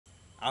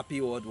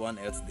Happy World One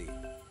Health Day.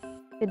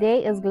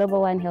 Today is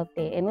Global One Health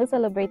Day, and we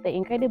celebrate the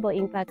incredible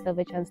impact of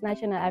a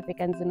transnational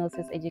African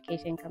zoonosis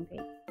education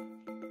campaign.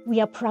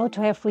 We are proud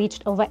to have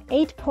reached over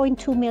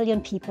 8.2 million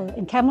people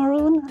in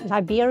Cameroon,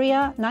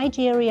 Liberia,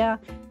 Nigeria,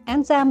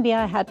 and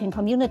Zambia, helping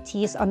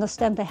communities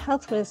understand the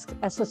health risks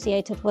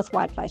associated with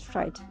wildlife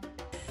trade.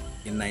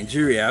 In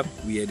Nigeria,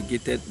 we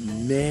educated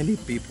many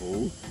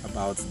people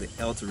about the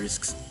health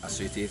risks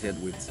associated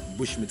with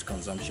bushmeat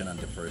consumption and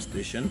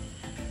deforestation.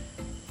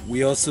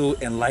 We also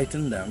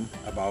enlightened them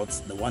about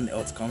the One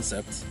Health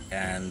concept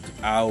and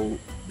how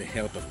the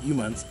health of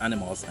humans,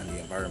 animals, and the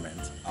environment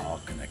are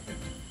connected.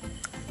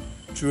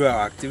 Through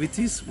our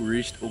activities, we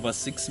reached over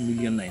 6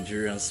 million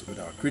Nigerians with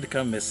our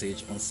critical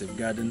message on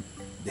safeguarding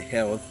the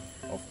health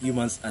of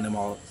humans,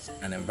 animals,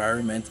 and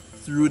environment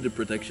through the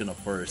protection of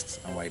forests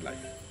and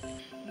wildlife.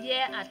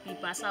 Here at the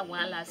Basa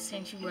Wildlife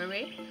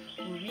Sanctuary,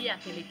 we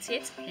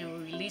rehabilitate and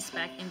we release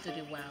back into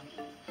the wild.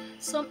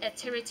 Some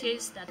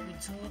activities that we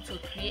do to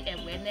create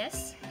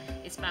awareness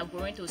is by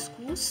going to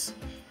schools,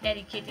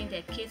 educating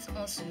the kids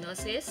on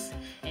zoonosis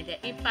and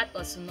the impact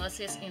of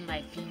zoonosis in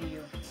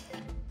Liberia.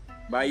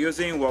 By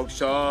using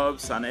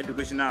workshops and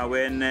educational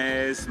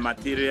awareness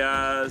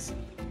materials,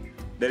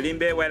 the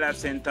Liberia Wildlife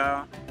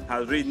Center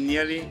has reached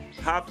nearly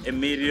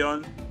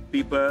 500,000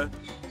 people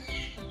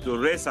to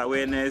raise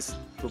awareness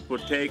to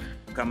protect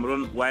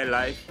Cameroon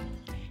wildlife.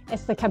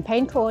 As the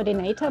campaign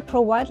coordinator,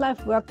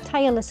 Pro-Wildlife worked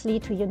tirelessly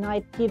to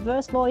unite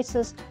diverse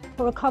voices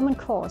for a common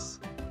cause,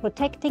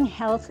 protecting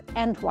health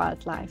and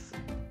wildlife.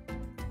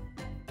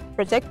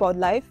 Protect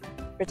wildlife,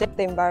 protect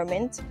the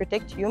environment,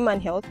 protect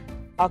human health.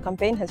 Our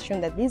campaign has shown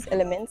that these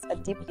elements are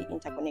deeply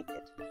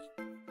interconnected.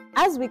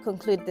 As we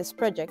conclude this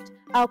project,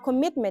 our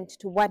commitment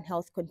to One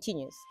Health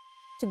continues.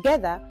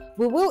 Together,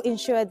 we will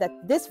ensure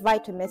that this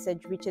vital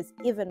message reaches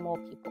even more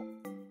people.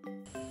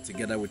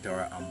 Together with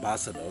our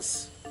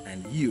ambassadors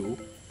and you,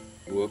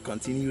 we will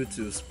continue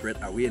to spread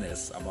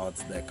awareness about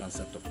the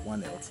concept of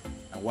One Health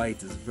and why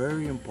it is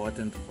very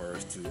important for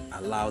us to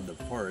allow the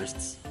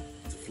forests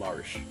to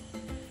flourish.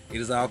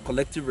 It is our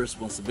collective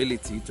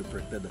responsibility to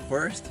protect the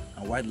forest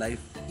and wildlife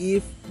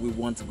if we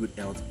want good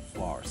health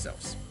for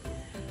ourselves.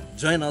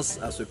 Join us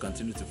as we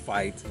continue to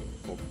fight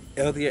for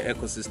healthier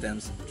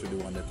ecosystems through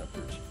the One Health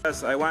approach.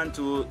 Yes, I want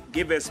to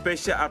give a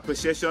special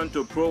appreciation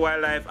to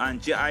Pro-Wildlife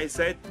and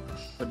GIZ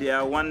for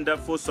their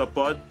wonderful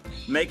support,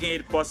 making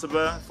it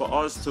possible for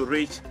us to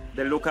reach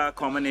the local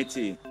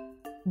community.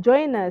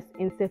 Join us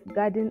in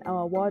safeguarding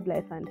our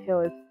wildlife and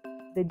health.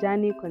 The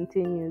journey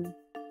continues.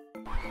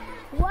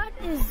 What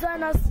is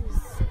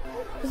zoonosis?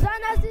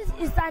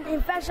 Zoonosis is an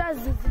infectious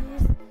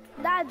disease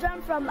that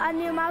jumps from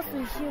animals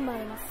to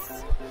humans.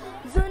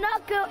 Do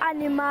not kill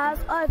animals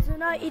or do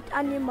not eat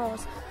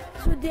animals.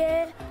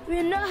 Today,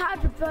 we know how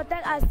to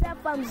protect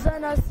ourselves from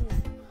zoonosis.